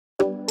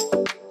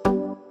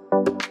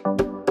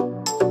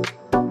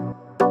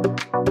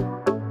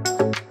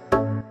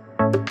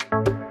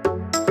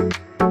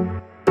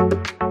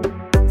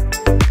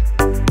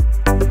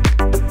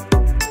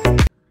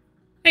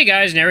Hey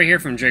guys, Nary here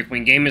from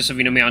Drakewing Gaming. Some of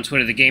you know me on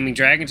Twitter, the Gaming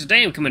Dragon.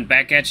 Today I'm coming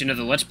back at you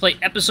another Let's Play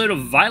episode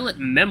of Violet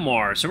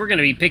Memoir. So we're going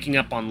to be picking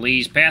up on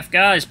Leigh's path.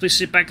 Guys, please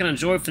sit back and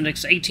enjoy for the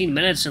next 18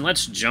 minutes and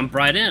let's jump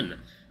right in.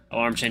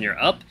 Alarm changer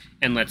up,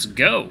 and let's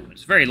go.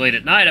 It's very late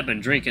at night. I've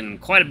been drinking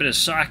quite a bit of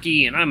sake,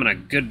 and I'm in a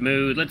good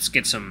mood. Let's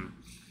get some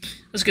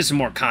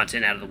more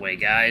content out of the way,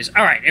 guys.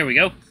 Alright, here we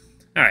go.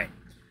 Alright.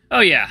 Oh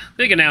yeah,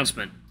 big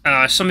announcement.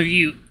 Some of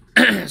you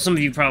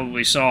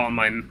probably saw on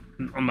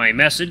my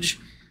message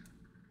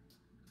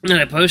that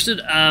I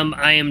posted,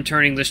 I am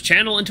turning this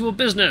channel into a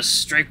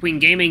business, Drakewing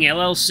Gaming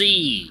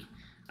LLC.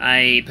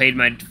 I paid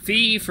my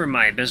fee for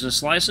my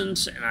business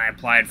license, and I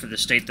applied for the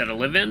state that I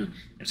live in.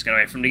 It's got to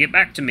wait for them to get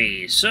back to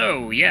me.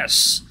 So,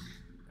 yes,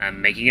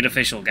 I'm making it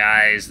official,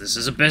 guys. This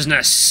is a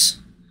business.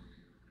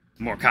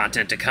 More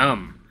content to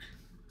come.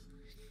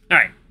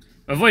 Alright,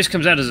 my voice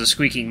comes out as a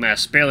squeaking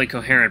mess, barely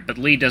coherent, but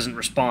Leigh doesn't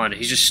respond.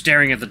 He's just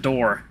staring at the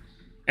door.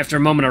 After a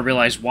moment, I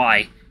realize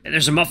why. And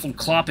there's a muffled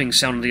clopping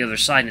sound on the other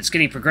side, and it's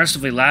getting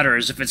progressively louder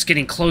as if it's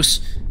getting close.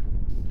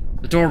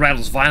 The door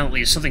rattles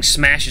violently as something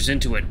smashes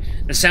into it.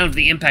 The sound of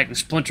the impact and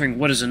splintering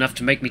wood is enough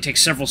to make me take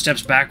several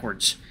steps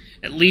backwards.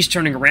 At least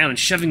turning around and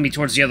shoving me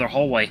towards the other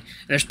hallway.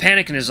 There's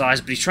panic in his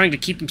eyes, but he's trying to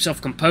keep himself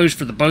composed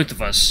for the both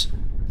of us.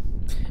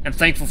 I'm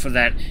thankful for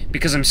that,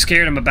 because I'm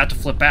scared I'm about to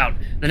flip out.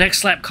 The next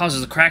slap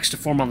causes the cracks to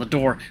form on the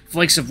door,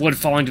 flakes of wood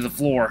falling to the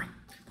floor.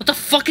 What the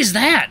fuck is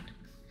that?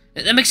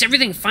 That makes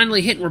everything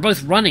finally hit and we're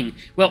both running.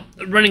 Well,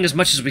 running as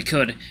much as we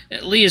could.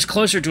 Leigh is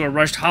closer to a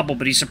rushed hobble,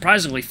 but he's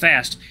surprisingly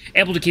fast,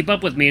 able to keep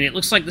up with me, and it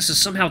looks like this is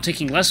somehow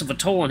taking less of a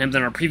toll on him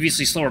than our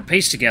previously slower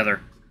pace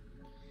together.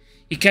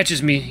 He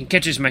catches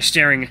my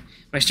staring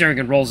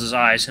and rolls his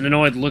eyes, an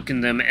annoyed look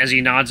in them as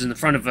he nods in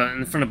front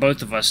of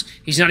both of us.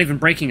 He's not even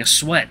breaking a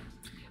sweat.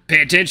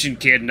 Pay attention,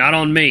 kid, not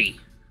on me.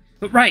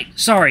 But right,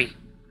 sorry.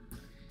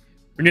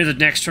 We're near the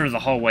next turn of the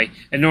hallway,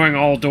 ignoring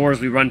all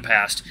doors we run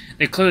past.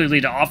 They clearly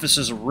lead to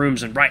offices or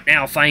rooms, and right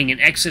now, finding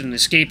an exit and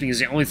escaping is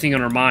the only thing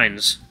on our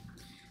minds.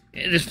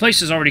 This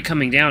place is already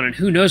coming down, and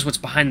who knows what's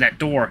behind that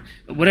door.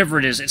 But whatever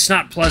it is, it's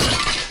not pleasant.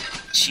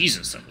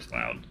 Jesus, that was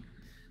loud.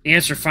 The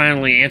answer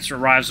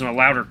arrives when a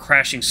louder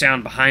crashing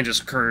sound behind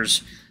us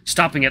occurs.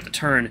 Stopping at the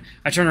turn,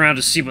 I turn around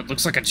to see what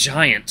looks like a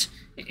giant.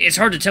 It's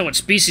hard to tell what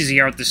species they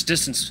are at this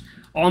distance.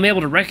 All I'm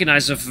able to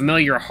recognize is a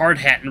familiar hard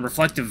hat and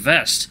reflective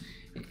vest.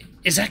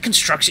 It's that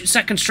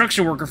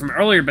construction worker from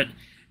earlier, but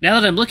now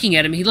that I'm looking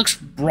at him, he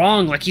looks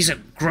wrong, like he's a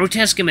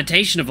grotesque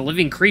imitation of a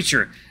living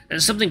creature,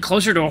 something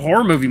closer to a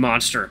horror movie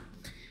monster.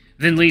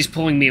 Then Leigh's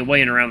pulling me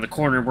away and around the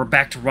corner, and we're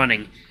back to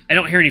running. I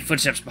don't hear any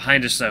footsteps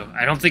behind us, though.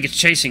 I don't think it's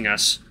chasing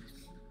us.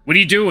 What are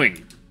you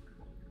doing?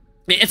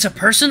 It's a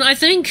person, I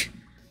think?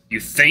 You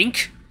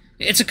think?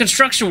 It's a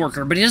construction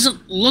worker, but he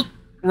doesn't look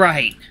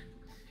right.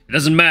 It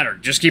doesn't matter.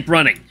 Just keep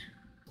running.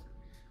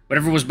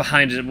 Whatever was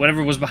behind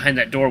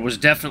that door was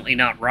definitely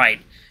not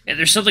right. And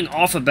there's something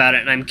off about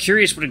it, and I'm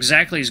curious what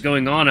exactly is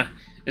going on,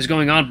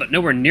 but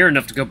nowhere near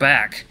enough to go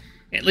back.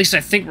 At least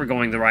I think we're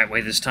going the right way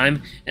this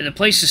time, and the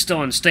place is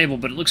still unstable,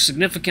 but it looks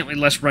significantly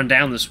less run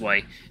down this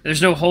way.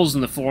 There's no holes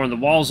in the floor, and the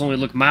walls only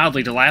look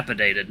mildly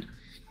dilapidated.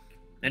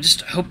 I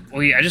just hope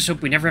we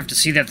never have to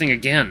see that thing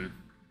again.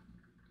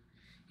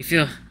 It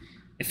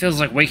feels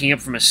like waking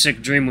up from a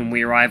sick dream when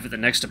we arrive at the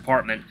next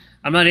apartment.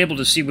 I'm not able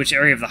to see which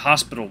area of the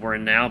hospital we're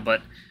in now,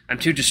 but I'm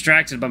too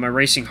distracted by my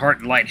racing heart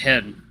and light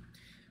head.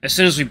 As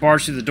soon as we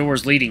barge through the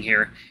doors leading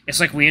here, it's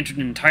like we entered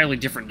an entirely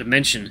different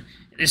dimension.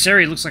 This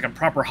area looks like a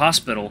proper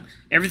hospital.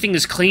 Everything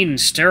is clean and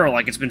sterile,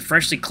 like it's been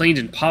freshly cleaned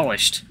and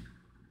polished.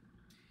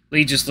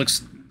 Leigh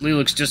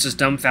looks just as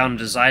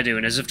dumbfounded as I do,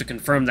 and as if to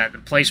confirm that the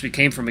place we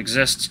came from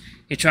exists,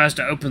 he tries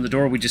to open the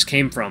door we just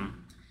came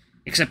from.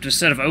 Except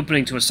instead of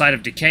opening to a site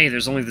of decay,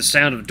 there's only the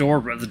sound of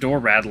the door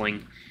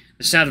rattling.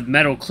 The sound of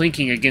metal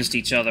clinking against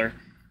each other.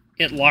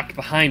 It locked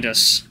behind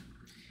us.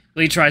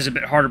 Leigh tries a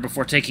bit harder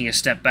before taking a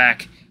step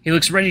back. He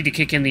looks ready to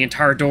kick in the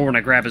entire door when I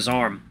grab his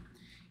arm.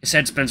 His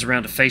head spins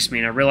around to face me,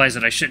 and I realize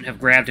that I shouldn't have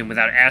grabbed him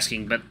without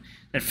asking, but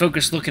that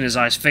focused look in his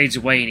eyes fades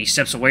away, and he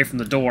steps away from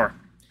the door.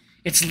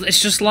 It's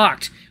just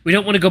locked. We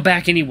don't want to go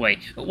back anyway.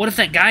 But what if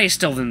that guy is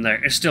still in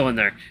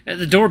there?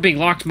 The door being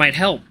locked might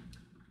help.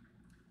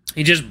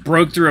 He just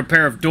broke through a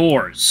pair of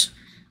doors.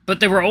 But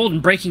they were old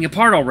and breaking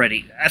apart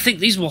already. I think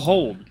these will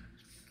hold.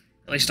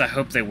 At least I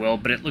hope they will,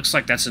 but it looks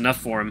like that's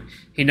enough for him.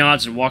 He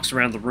nods and walks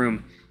around the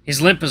room.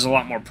 His limp is a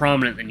lot more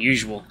prominent than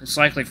usual. It's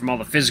likely from all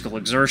the physical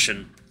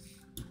exertion.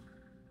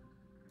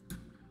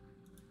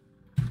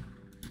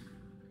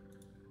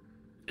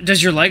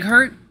 Does your leg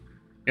hurt?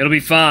 It'll be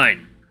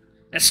fine.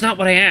 That's not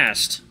what I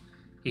asked.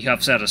 He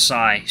huffs out a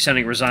sigh,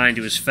 sounding resigned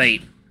to his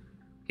fate.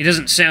 He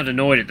doesn't sound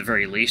annoyed at the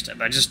very least.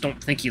 I just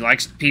don't think he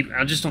likes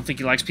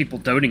people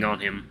doting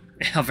on him.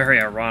 How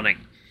very ironic.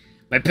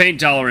 My pain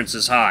tolerance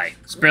is high.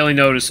 It's barely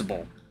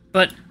noticeable.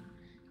 But,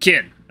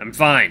 kid, I'm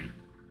fine.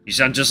 You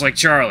sound just like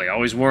Charlie,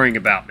 always worrying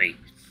about me.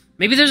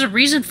 Maybe there's a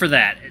reason for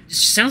that. It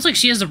sounds like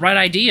she has the right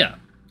idea.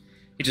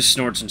 He just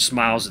snorts and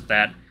smiles at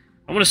that.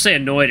 I want to say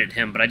annoyed at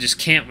him, but I just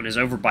can't when his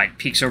overbite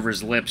peeks over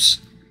his lips.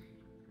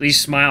 Lee's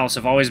smiles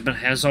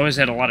has always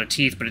had a lot of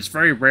teeth, but it's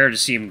very rare to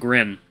see him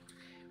grin.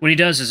 When he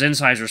does, his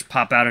incisors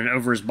pop out and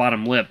over his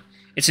bottom lip.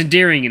 It's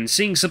endearing, and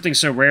seeing something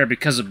so rare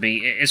because of me,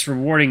 it's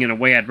rewarding in a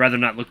way I'd rather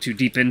not look too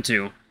deep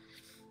into.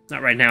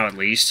 Not right now, at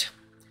least.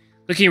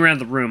 Looking around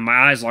the room,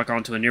 my eyes lock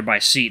onto a nearby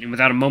seat, and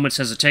without a moment's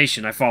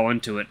hesitation, I fall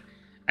into it.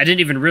 I didn't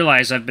even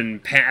realize I've been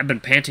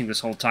panting this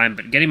whole time,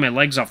 but getting my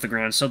legs off the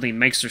ground suddenly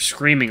makes their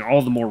screaming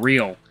all the more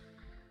real.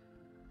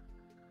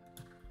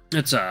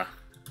 It's, a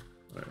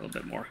little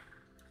bit more.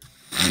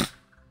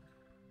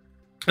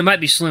 I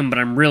might be slim, but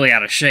I'm really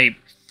out of shape.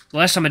 The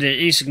last time I did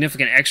any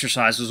significant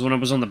exercise was when I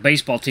was on the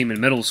baseball team in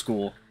middle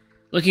school.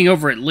 Looking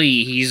over at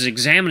Leigh, he's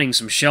examining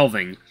some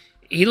shelving.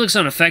 He looks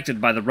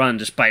unaffected by the run,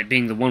 despite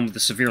being the one with the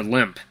severe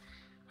limp.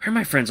 Why are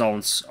my friends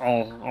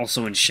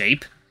also in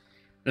shape?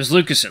 There's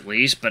Lucas, at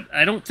least, but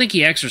I don't think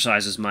he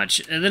exercises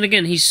much. And then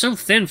again, he's so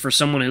thin for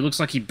someone who looks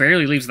like he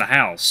barely leaves the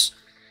house.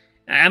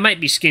 I might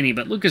be skinny,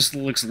 but Lucas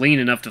looks lean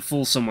enough to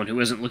fool someone who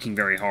isn't looking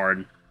very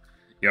hard.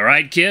 You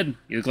alright, kid?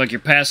 You look like you're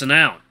passing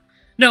out.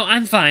 No,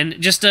 I'm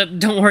fine. Just,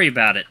 don't worry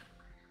about it.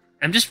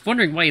 I'm just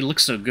wondering why he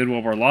looks so good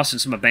while we're lost in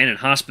some abandoned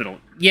hospital.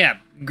 Yeah,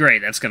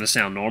 great, that's gonna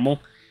sound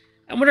normal.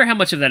 I wonder how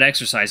much of that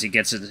exercise he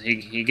gets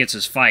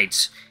his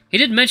fights. He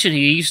did mention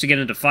he used to get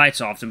into fights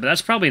often, but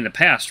that's probably in the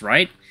past,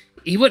 right?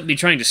 He wouldn't be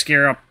trying to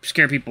scare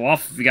people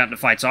off if he got into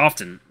fights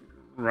often,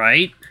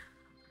 right?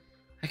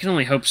 I can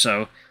only hope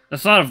so. The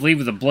thought of Leigh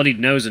with a bloodied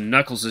nose and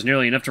knuckles is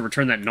nearly enough to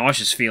return that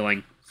nauseous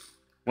feeling.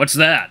 What's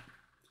that?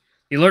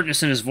 The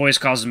alertness in his voice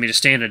causes me to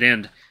stand at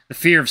end, the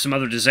fear of some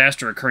other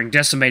disaster occurring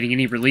decimating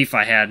any relief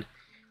I had.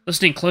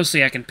 Listening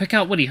closely, I can pick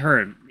out what he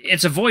heard.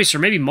 It's a voice, or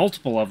maybe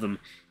multiple of them.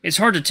 It's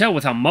hard to tell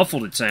with how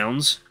muffled it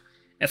sounds.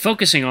 At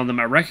focusing on them,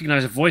 I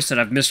recognize a voice that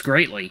I've missed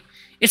greatly.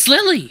 It's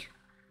Lily!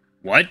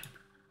 What?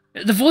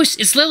 The voice,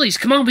 it's Lily's!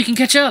 Come on, we can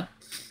catch up!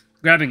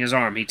 Grabbing his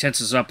arm, he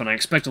tenses up, and I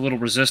expect a little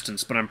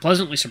resistance, but I'm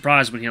pleasantly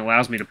surprised when he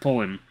allows me to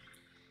pull him.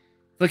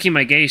 Flicking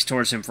my gaze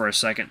towards him for a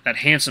second, that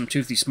handsome,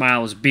 toothy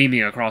smile is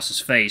beaming across his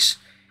face.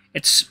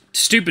 It's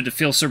stupid to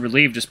feel so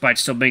relieved despite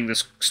still being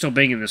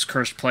in this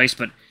cursed place,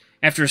 but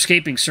after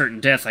escaping certain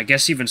death, I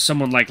guess even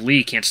someone like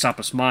Leigh can't stop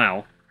a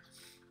smile.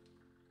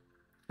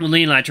 When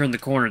Leigh and I turn the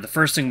corner, the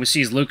first thing we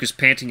see is Lucas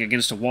panting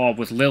against a wall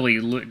with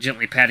Lily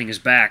gently patting his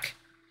back.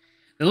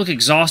 They look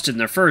exhausted and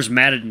their fur is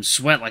matted in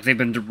sweat like they've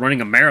been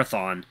running a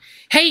marathon.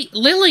 Hey,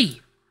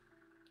 Lily!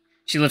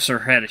 She lifts her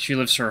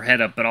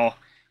head up, but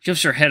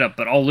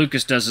all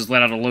Lucas does is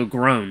let out a low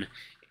groan.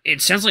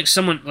 It sounds like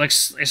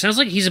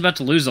he's about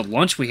to lose the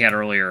lunch we had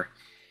earlier.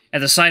 At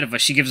the sight of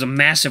us, she gives a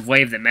massive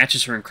wave that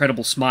matches her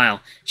incredible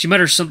smile. She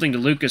mutters something to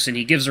Lucas, and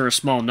he gives her a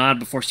small nod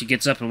before she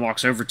gets up and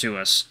walks over to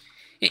us.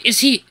 Is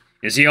he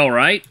all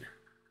right?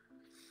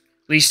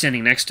 Lee's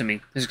standing next to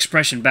me, his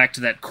expression back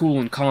to that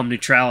cool and calm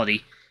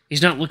neutrality.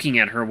 He's not looking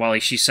at her while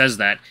she says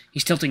that.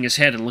 He's tilting his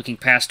head and looking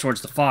past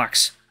towards the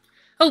fox.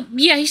 Oh,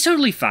 yeah, he's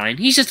totally fine.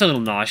 He's just a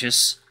little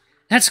nauseous.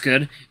 That's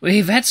good.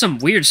 We've had some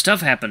weird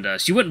stuff happen to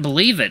us. You wouldn't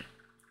believe it.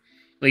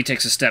 Leigh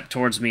takes a step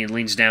towards me and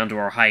leans down to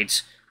our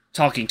heights,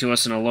 talking to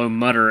us in a low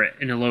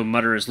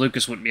mutter as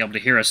Lucas wouldn't be able to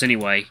hear us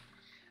anyway.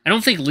 I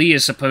don't think Leigh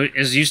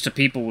is used to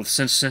people with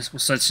such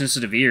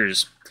sensitive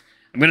ears.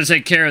 I'm gonna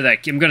take care of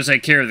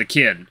the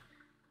kid.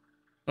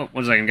 Oh,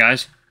 1 second,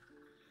 guys.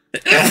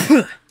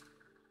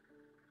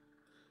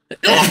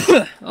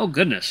 Oh,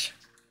 goodness.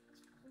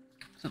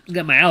 Something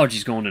got my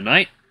allergies going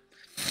tonight.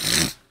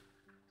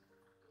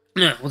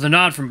 With a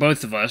nod from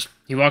both of us,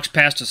 he walks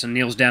past us and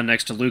kneels down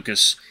next to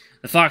Lucas.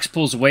 The fox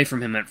pulls away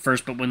from him at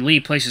first, but when Leigh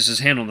places his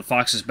hand on the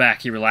fox's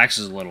back, he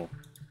relaxes a little.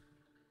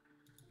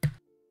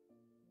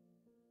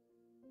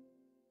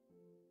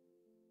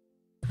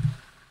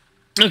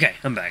 Okay,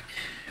 I'm back.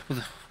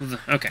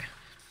 Okay.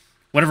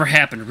 Whatever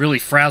happened really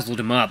frazzled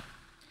him up.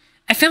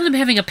 I found him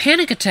having a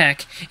panic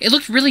attack. It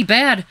looked really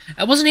bad.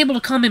 I wasn't able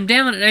to calm him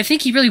down, and I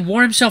think he really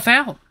wore himself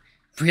out.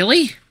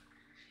 Really?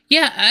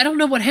 Yeah, I don't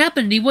know what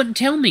happened. He wouldn't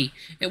tell me.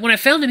 When I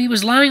found him, he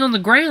was lying on the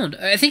ground.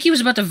 I think he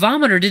was about to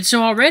vomit or did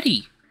so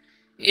already.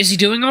 Is he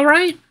doing all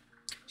right?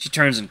 She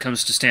turns and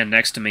comes to stand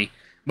next to me,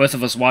 both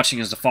of us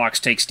watching as the fox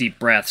takes deep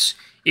breaths.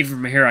 Even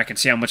from here, I can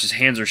see how much his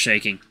hands are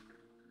shaking.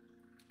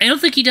 I don't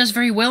think he does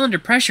very well under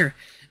pressure.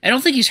 I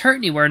don't think he's hurt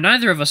anywhere,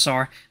 neither of us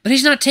are, but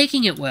he's not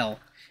taking it well.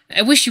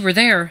 I wish you were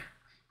there.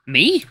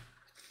 Me?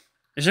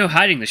 There's no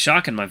hiding the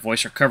shock in my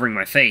voice or covering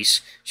my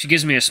face. She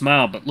gives me a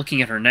smile, but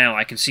looking at her now,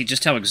 I can see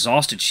just how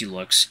exhausted she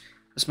looks.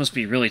 This must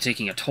be really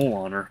taking a toll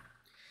on her.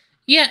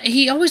 Yeah,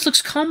 he always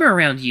looks calmer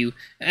around you.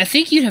 I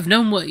think he would have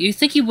known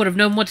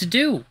what to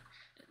do.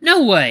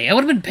 No way! I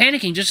would have been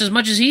panicking just as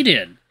much as he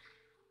did.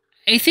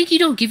 I think you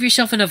don't give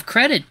yourself enough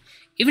credit.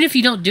 Even if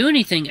you don't do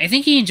anything, I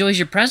think he enjoys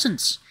your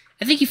presence.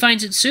 I think he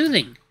finds it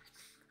soothing.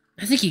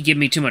 I think you give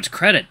me too much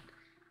credit.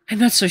 I'm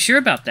not so sure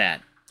about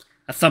that.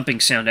 A thumping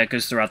sound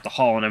echoes throughout the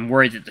hall, and I'm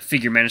worried that the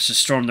figure managed to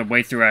storm their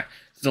way through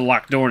the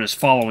locked door and is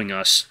following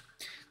us.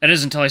 That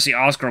is until I see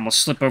Oscar almost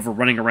slip over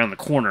running around the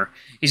corner.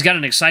 He's got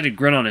an excited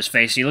grin on his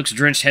face, and he looks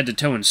drenched head to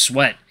toe in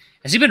sweat.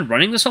 Has he been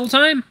running this whole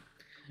time?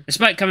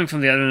 Despite coming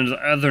from the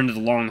other end of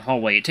the long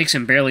hallway, it takes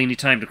him barely any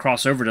time to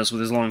cross over to us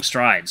with his long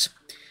strides.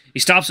 He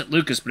stops at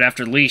Lucas, but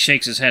after Leigh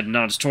shakes his head and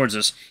nods towards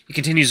us, he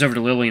continues over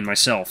to Lily and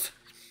myself.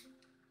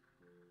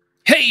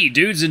 Hey,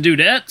 dudes and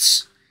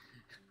dudettes!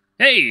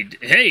 Hey,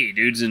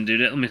 dudes and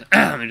dudettes.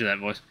 Let me do that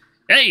voice.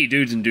 Hey,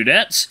 dudes and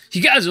dudettes!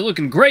 You guys are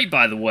looking great,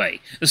 by the way.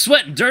 The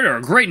sweat and dirt are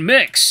a great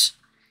mix.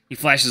 He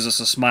flashes us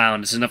a smile,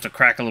 and it's enough to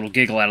crack a little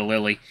giggle out of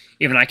Lily.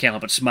 Even I can't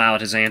help but smile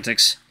at his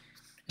antics.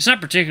 It's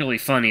not particularly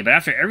funny, but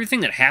after everything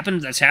that's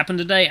happened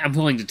today, I'm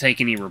willing to take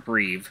any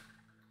reprieve.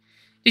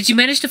 Did you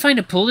manage to find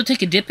a pool to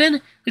take a dip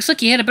in? Looks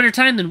like you had a better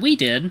time than we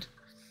did.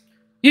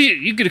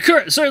 You could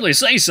certainly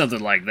say something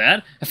like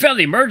that. I found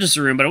the emergency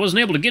room, but I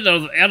wasn't able to get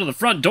out of the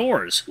front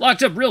doors.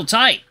 Locked up real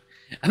tight.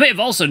 I may have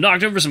also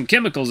knocked over some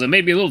chemicals that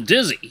made me a little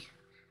dizzy.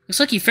 Looks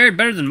like you fared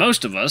better than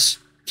most of us.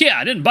 Yeah,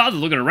 I didn't bother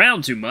looking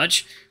around too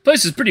much.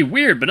 Place is pretty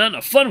weird, but not in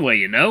a fun way,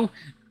 you know.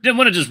 Didn't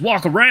want to just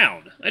walk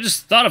around. I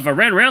just thought if I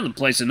ran around the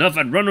place enough,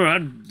 I'd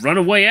run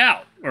a way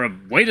out, or a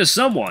way to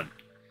someone.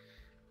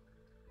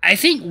 I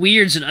think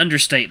weird's an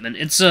understatement.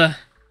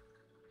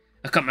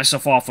 I cut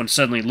myself off when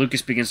suddenly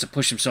Lucas begins to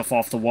push himself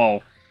off the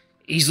wall.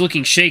 He's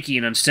looking shaky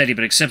and unsteady,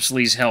 but accepts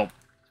Leigh's help.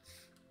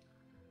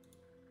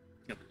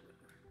 Yep.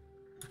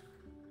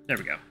 There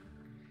we go.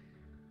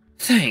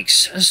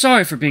 Thanks.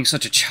 Sorry for being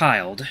such a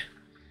child.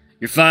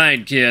 You're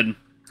fine, kid.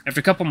 After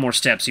a couple more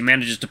steps, he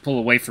manages to pull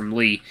away from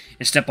Leigh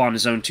and step on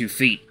his own 2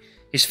 feet.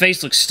 His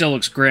face still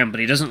looks grim, but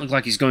he doesn't look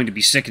like he's going to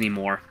be sick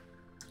anymore.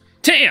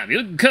 Damn,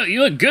 you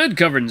look good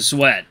covered in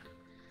sweat.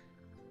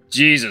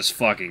 Jesus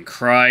fucking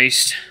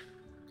Christ.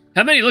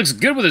 I bet he looks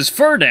good with his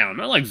fur down.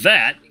 Not like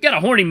that. You got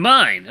a horny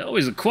mind.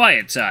 Always the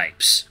quiet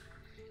types.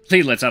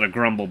 Leigh lets out a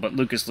grumble, but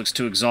Lucas looks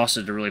too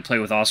exhausted to really play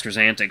with Oscar's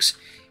antics.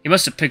 He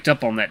must have picked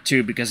up on that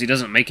too, because he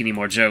doesn't make any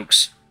more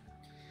jokes.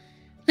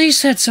 Leigh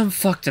said some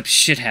fucked up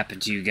shit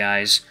happened to you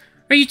guys.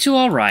 Are you two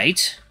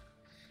alright?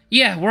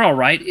 Yeah, we're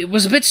alright. It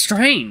was a bit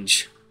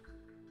strange.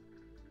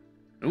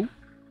 Oh?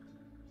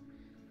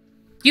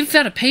 You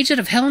found a page out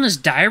of Helena's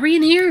diary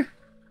in here?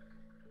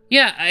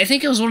 Yeah, I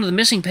think it was one of the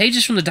missing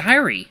pages from the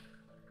diary.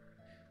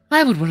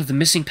 Why would one of the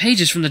missing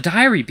pages from the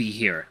diary be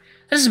here?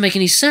 That doesn't make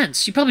any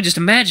sense. You probably just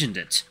imagined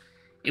it.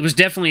 It was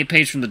definitely a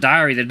page from the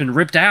diary that had been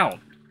ripped out.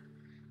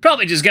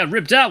 Probably just got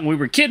ripped out when we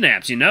were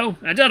kidnapped, you know?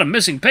 I doubt a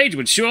missing page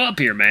would show up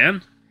here,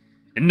 man.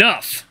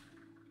 Enough.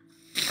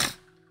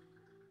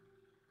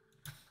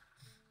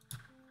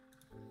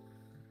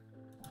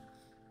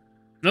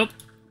 Nope.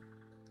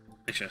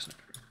 Make sure that's not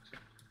correct.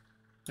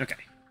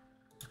 Okay.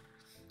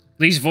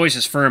 Leigh's voice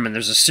is firm and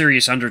there's a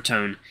serious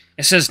undertone.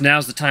 It says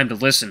now's the time to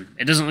listen.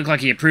 It doesn't look like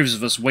he approves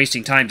of us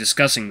wasting time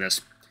discussing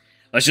this.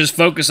 Let's just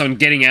focus on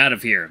getting out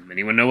of here.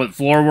 Anyone know what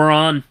floor we're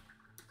on?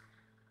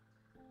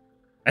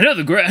 I know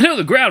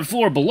the ground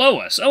floor below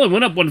us. I only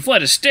went up 1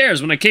 flight of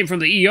stairs when I came from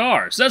the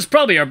ER, so that's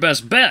probably our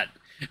best bet.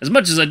 As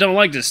much as I don't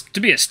like this to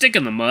be a stick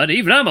in the mud,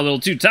 even I'm a little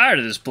too tired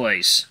of this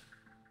place.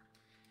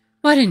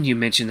 Why didn't you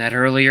mention that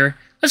earlier?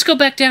 Let's go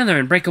back down there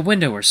and break a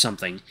window or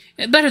something.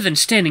 Better than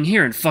standing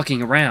here and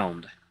fucking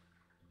around.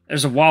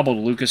 There's a wobble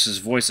to Lucas's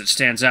voice that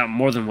stands out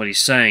more than what he's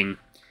saying.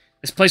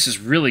 This place is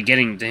really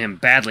getting to him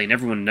badly and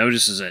everyone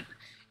notices it.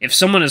 If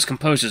someone as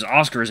composed as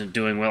Oscar isn't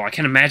doing well, I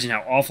can't imagine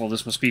how awful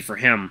this must be for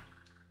him.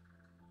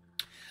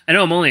 I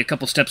know I'm only a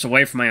couple steps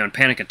away from my own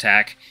panic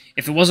attack.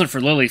 If it wasn't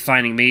for Lily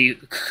finding me,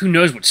 who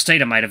knows what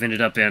state I might have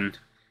ended up in.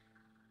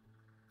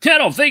 I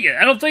don't think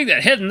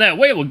that heading that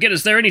way will get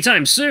us there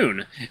anytime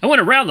soon. I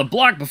went around the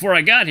block before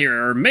I got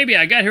here, or maybe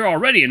I got here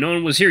already and no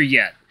one was here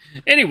yet.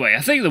 Anyway,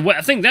 I think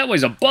that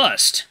way's a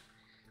bust.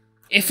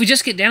 If we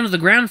just get down to the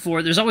ground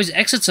floor, there's always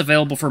exits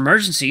available for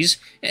emergencies.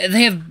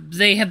 They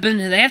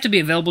have to be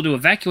available to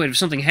evacuate if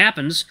something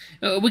happens.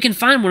 We can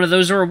find one of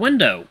those or a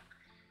window.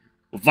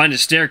 We'll find a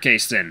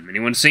staircase then.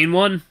 Anyone seen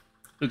one?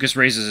 Lucas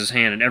raises his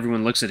hand and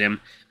everyone looks at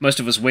him, most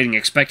of us waiting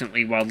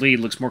expectantly while Leigh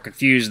looks more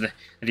confused that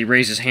he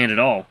raised his hand at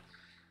all.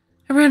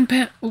 I ran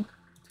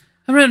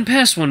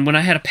past one when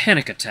I had a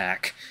panic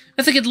attack.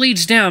 I think it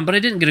leads down, but I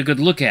didn't get a good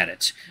look at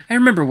it. I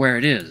remember where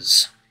it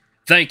is.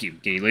 Thank you.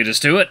 Can you lead us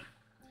to it?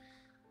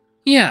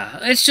 Yeah,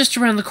 it's just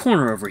around the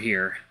corner over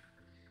here.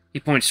 He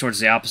points towards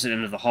the opposite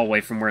end of the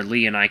hallway from where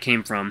Leigh and I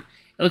came from.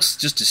 It looks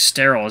just as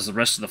sterile as the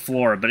rest of the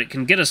floor, but it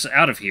can get us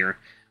out of here.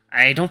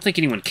 I don't think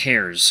anyone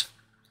cares.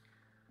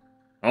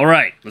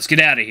 Alright, let's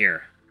get out of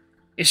here.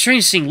 It's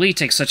strange seeing Leigh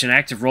take such an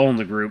active role in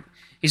the group.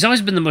 He's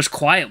always been the most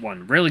quiet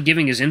one, rarely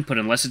giving his input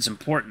unless it's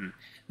important.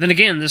 Then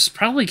again, this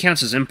probably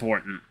counts as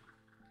important.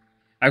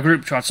 Our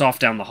group trots off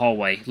down the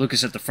hallway,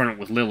 Lucas at the front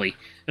with Lily.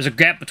 There's a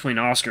gap between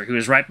Oscar, who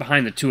is right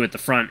behind the two at the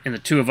front, and the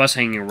two of us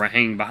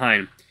hanging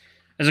behind.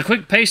 There's a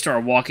quick pace to our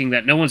walking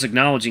that no one's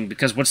acknowledging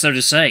because what's there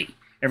to say?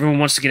 Everyone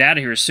wants to get out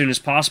of here as soon as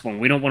possible, and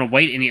we don't want to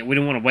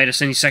wait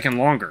us any second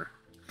longer.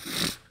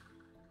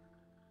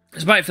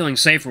 Despite feeling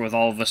safer with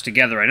all of us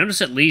together, I notice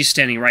that Leigh's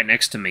standing right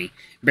next to me,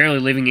 barely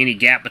leaving any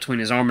gap between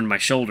his arm and my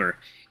shoulder.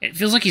 It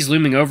feels like he's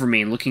looming over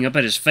me, and looking up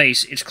at his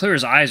face, it's clear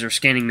his eyes are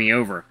scanning me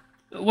over.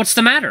 What's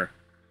the matter?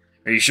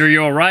 Are you sure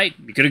you're alright?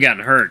 You could have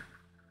gotten hurt.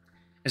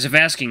 As if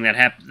asking that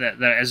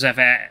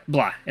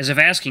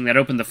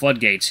opened the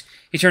floodgates,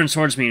 he turns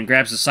towards me and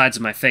grabs the sides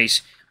of my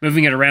face,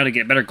 moving it around to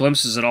get better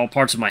glimpses at all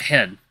parts of my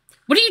head.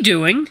 What are you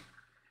doing?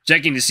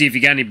 Checking to see if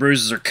you got any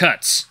bruises or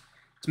cuts.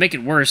 To make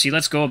it worse, he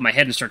lets go of my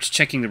head and starts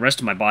checking the rest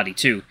of my body,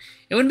 too.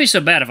 It wouldn't be so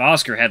bad if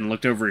Oscar hadn't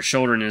looked over his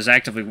shoulder and is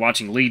actively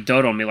watching Leigh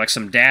dote on me like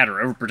some dad or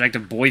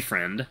overprotective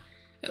boyfriend.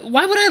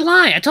 Why would I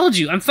lie? I told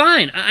you, I'm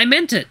fine. I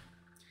meant it.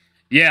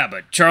 Yeah,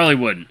 but Charlie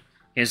wouldn't.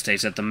 He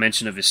hesitates at the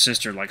mention of his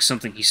sister, like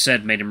something he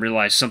said made him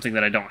realize something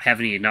that I don't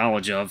have any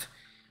knowledge of.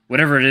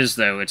 Whatever it is,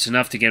 though, it's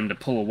enough to get him to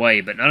pull away,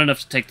 but not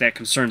enough to take that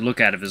concerned look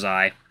out of his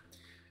eye.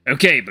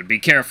 Okay, but be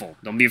careful.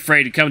 Don't be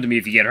afraid to come to me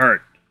if you get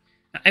hurt.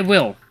 I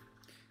will.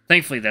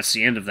 Thankfully, that's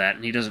the end of that,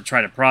 and he doesn't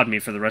try to prod me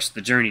for the rest of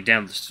the journey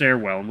down the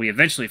stairwell, and we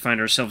eventually find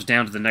ourselves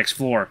down to the next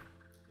floor.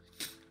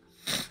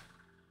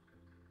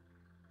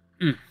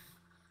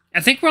 I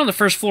think we're on the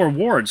first floor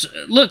wards.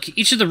 Look,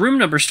 each of the room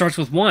numbers starts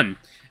with 1.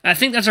 I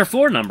think that's our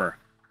floor number.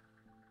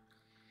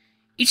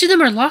 Each of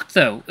them are locked,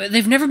 though.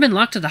 They've never been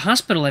locked at the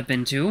hospital I've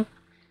been to.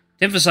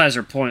 To emphasize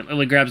her point,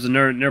 Lily grabs the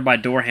nearby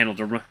door handle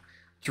to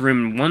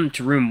room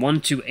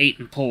 128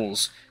 and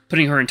pulls,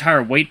 putting her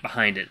entire weight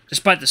behind it.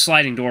 Despite the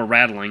sliding door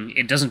rattling,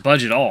 it doesn't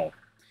budge at all.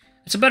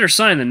 It's a better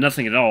sign than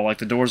nothing at all, like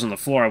the doors on the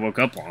floor I woke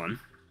up on.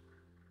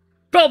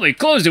 Probably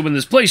closed it when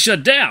this place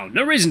shut down.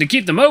 No reason to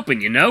keep them open,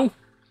 you know?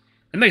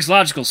 It makes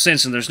logical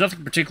sense, and there's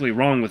nothing particularly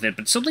wrong with it,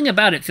 but something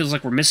about it feels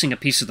like we're missing a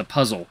piece of the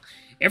puzzle.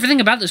 Everything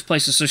about this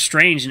place is so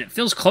strange, and it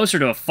feels closer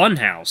to a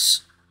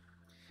funhouse.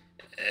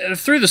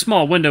 Through the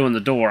small window in the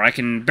door, I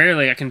can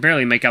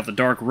barely make out the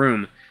dark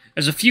room.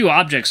 There's a few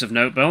objects of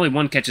note, but only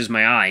one catches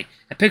my eye.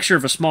 A picture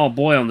of a small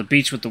boy on the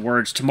beach with the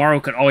words, "Tomorrow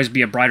could always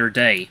be a brighter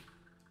day."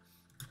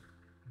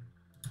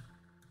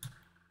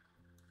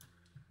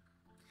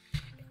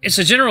 It's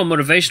a general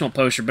motivational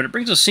poster, but it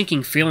brings a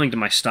sinking feeling to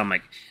my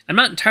stomach. I'm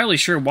not entirely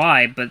sure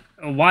why, but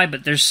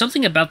there's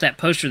something about that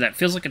poster that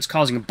feels like it's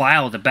causing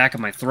bile at the back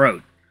of my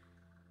throat.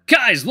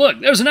 Guys,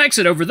 look! There's an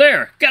exit over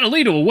there! Gotta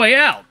lead to a way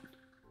out!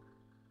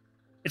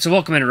 It's a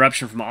welcome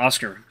interruption from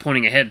Oscar,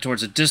 pointing ahead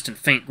towards a distant,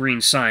 faint green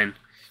sign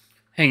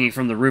hanging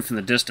from the roof in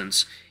the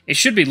distance. It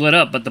should be lit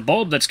up, but the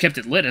bulb that's kept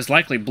it lit has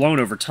likely blown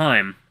over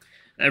time.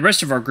 The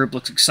rest of our group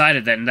looks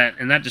excited, and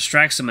that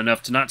distracts them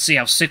enough to not see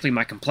how sickly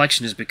my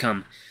complexion has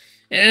become.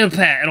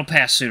 It'll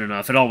pass soon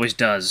enough. It always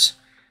does.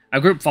 Our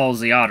group follows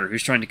the otter,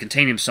 who's trying to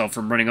contain himself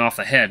from running off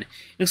ahead. It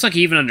looks like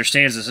he even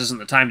understands this isn't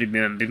the time to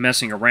be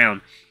messing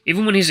around.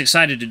 Even when he's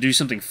excited to do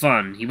something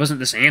fun, he wasn't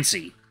this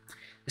antsy.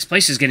 This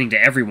place is getting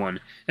to everyone.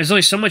 There's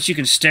only so much you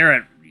can stare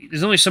at.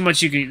 There's only so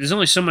much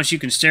you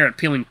can stare at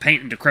peeling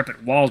paint and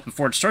decrepit walls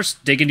before it starts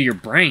to dig into your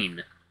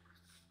brain.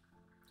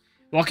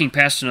 Walking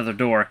past another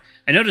door,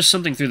 I notice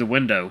something through the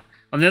window.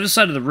 On the other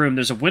side of the room,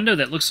 there's a window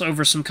that looks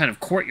over some kind of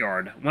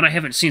courtyard, one I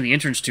haven't seen the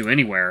entrance to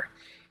anywhere.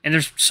 And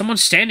there's someone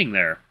standing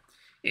there.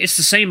 It's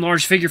the same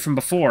large figure from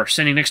before,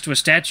 standing next to a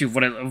statue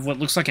of what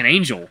looks like an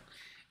angel.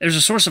 There's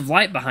a source of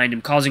light behind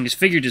him, causing his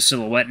figure to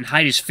silhouette and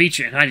hide its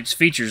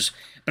features,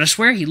 but I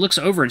swear he looks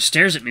over and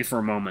stares at me for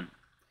a moment.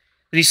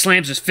 Then he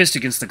slams his fist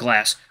against the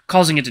glass,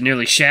 causing it to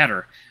nearly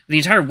shatter. The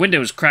entire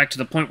window is cracked to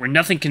the point where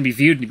nothing can be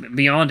viewed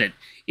beyond it.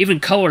 Even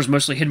color is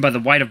mostly hidden by the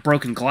white of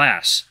broken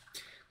glass.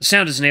 The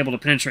sound isn't able to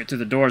penetrate through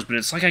the doors, but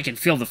it's like I can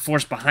feel the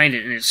force behind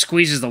it, and it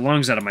squeezes the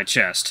lungs out of my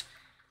chest.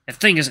 That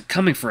thing isn't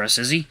coming for us,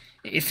 is he?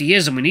 If he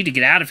is, then we need to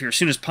get out of here as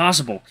soon as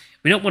possible.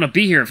 We don't want to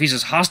be here if he's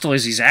as hostile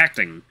as he's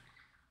acting.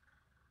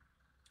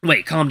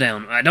 Wait, calm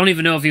down. I don't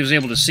even know if he was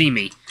able to see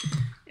me.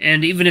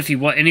 And even if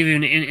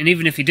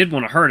he did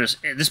want to hurt us,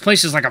 this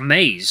place is like a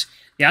maze.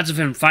 The odds of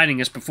him fighting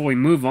us before we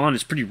move on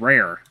is pretty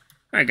rare.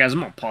 Alright guys, I'm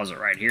going to pause it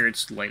right here.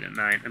 It's late at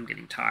night. I'm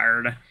getting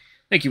tired.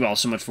 Thank you all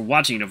so much for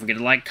watching. Don't forget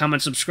to like,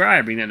 comment,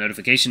 subscribe, ring that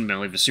notification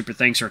bell, leave a super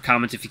thanks or a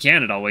comment if you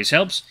can. It always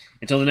helps.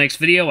 Until the next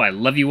video, I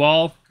love you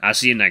all. I'll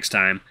see you next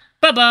time.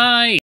 Bye-bye!